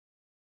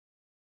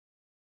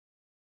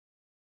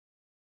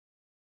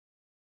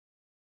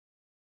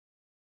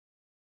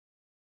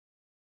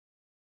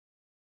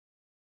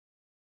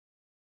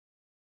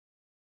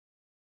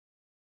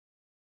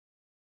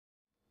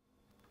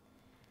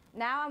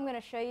Now I'm going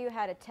to show you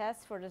how to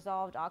test for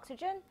dissolved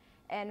oxygen,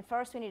 and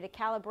first we need to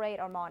calibrate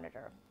our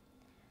monitor.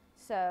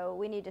 So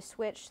we need to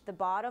switch the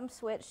bottom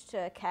switch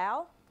to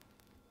cal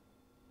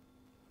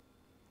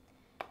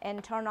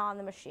and turn on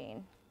the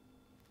machine.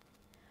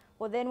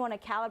 We'll then want to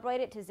calibrate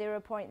it to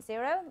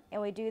 0.0,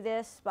 and we do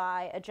this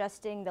by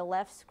adjusting the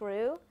left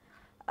screw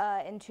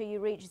until you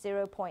reach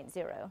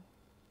 0.0.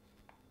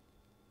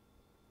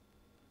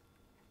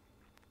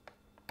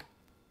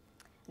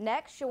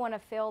 Next, you'll want to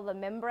fill the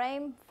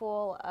membrane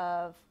full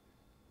of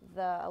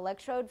the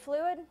electrode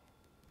fluid.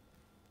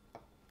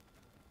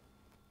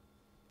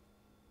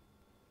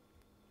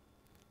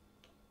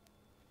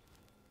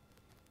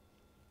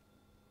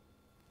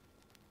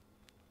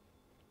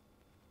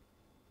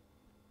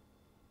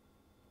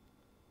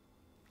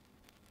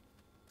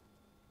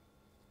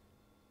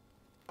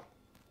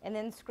 And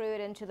then screw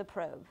it into the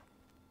probe.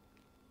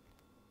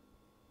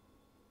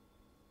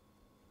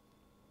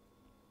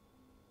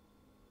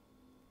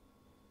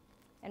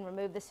 And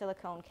remove the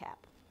silicone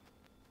cap.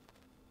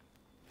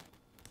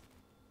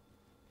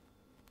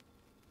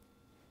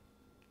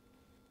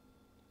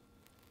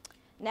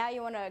 Now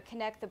you want to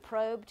connect the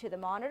probe to the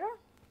monitor.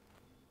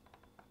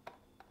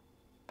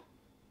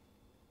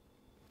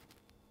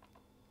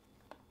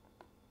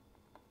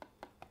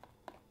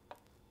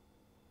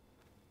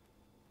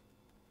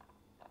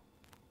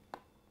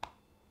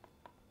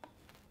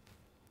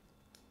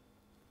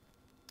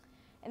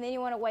 And then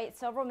you want to wait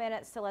several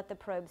minutes to let the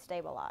probe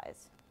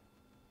stabilize.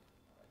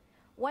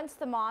 Once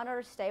the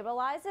monitor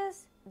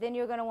stabilizes, then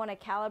you're going to want to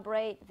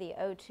calibrate the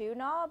O2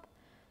 knob.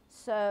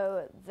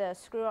 So the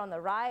screw on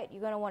the right, you're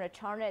going to want to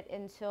turn it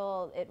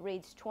until it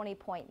reads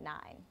 20.9.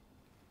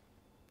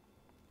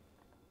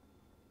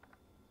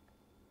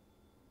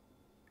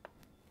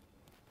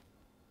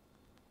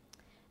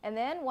 And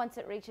then once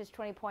it reaches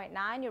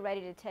 20.9, you're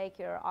ready to take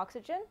your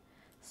oxygen.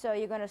 So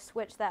you're going to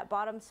switch that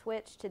bottom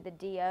switch to the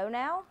DO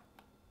now.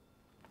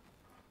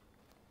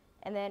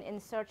 And then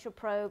insert your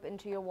probe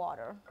into your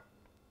water.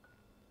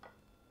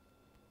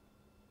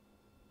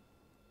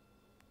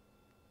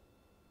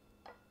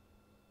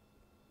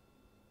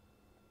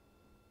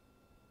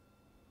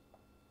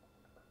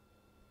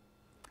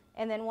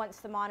 And then once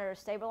the monitor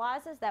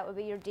stabilizes, that would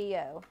be your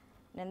DO.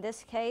 And in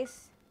this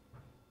case,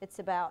 it's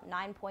about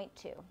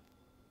 9.2.